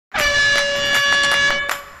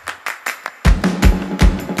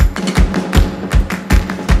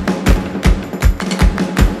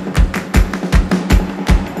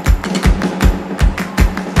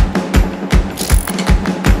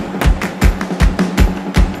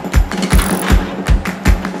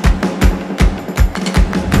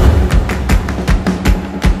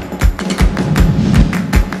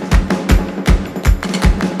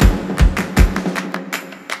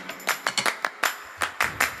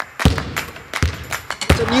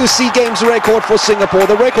new SEA Games record for Singapore.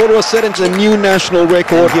 The record was set into a new national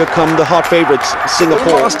record. Here come the hot favourites, Singapore.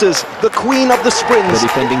 The Masters, the queen of the sprints. The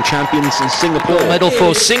defending champions in Singapore. Gold medal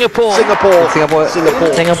for Singapore. Singapore.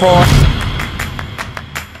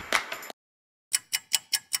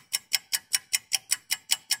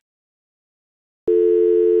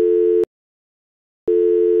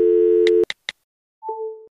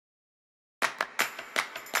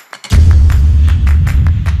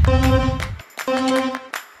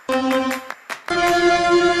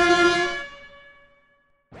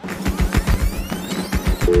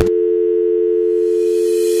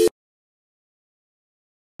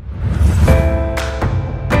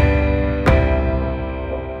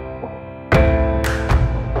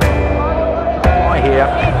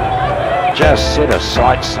 Just set his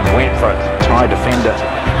sights and went for it. Thai defender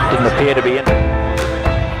didn't appear to be in it.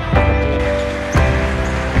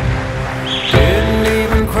 Didn't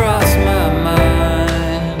even cross my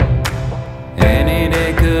mind any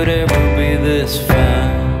day could ever be this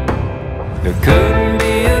fine. There couldn't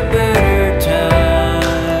be a better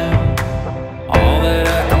time. All that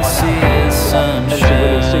I can see is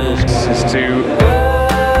sunshine. This is to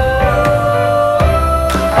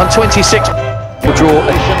On 26, will draw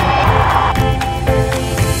a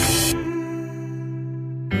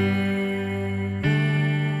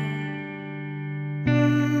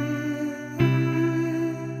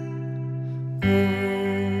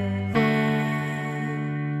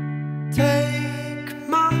Take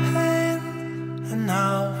my hand and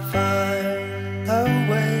I'll find a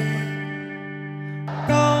way.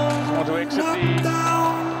 want to exit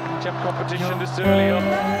the champ competition this early on.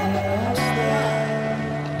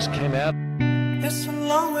 just came out. It's a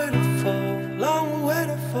long way to fall, long way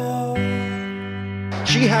to fall.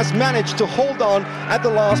 She has managed to hold on at the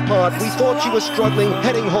last part. We thought she was struggling,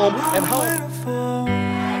 heading home, and how...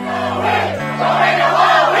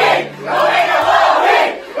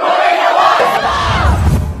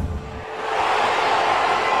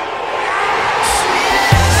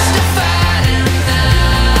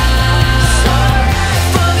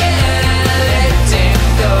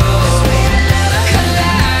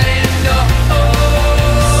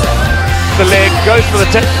 The leg goes for the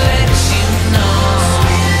tip.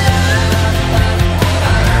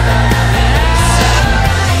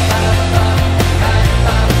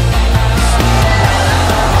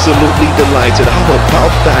 Absolutely delighted. How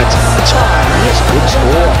about that? Time. Yes, good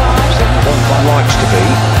score. 7.1 likes to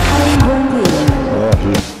be.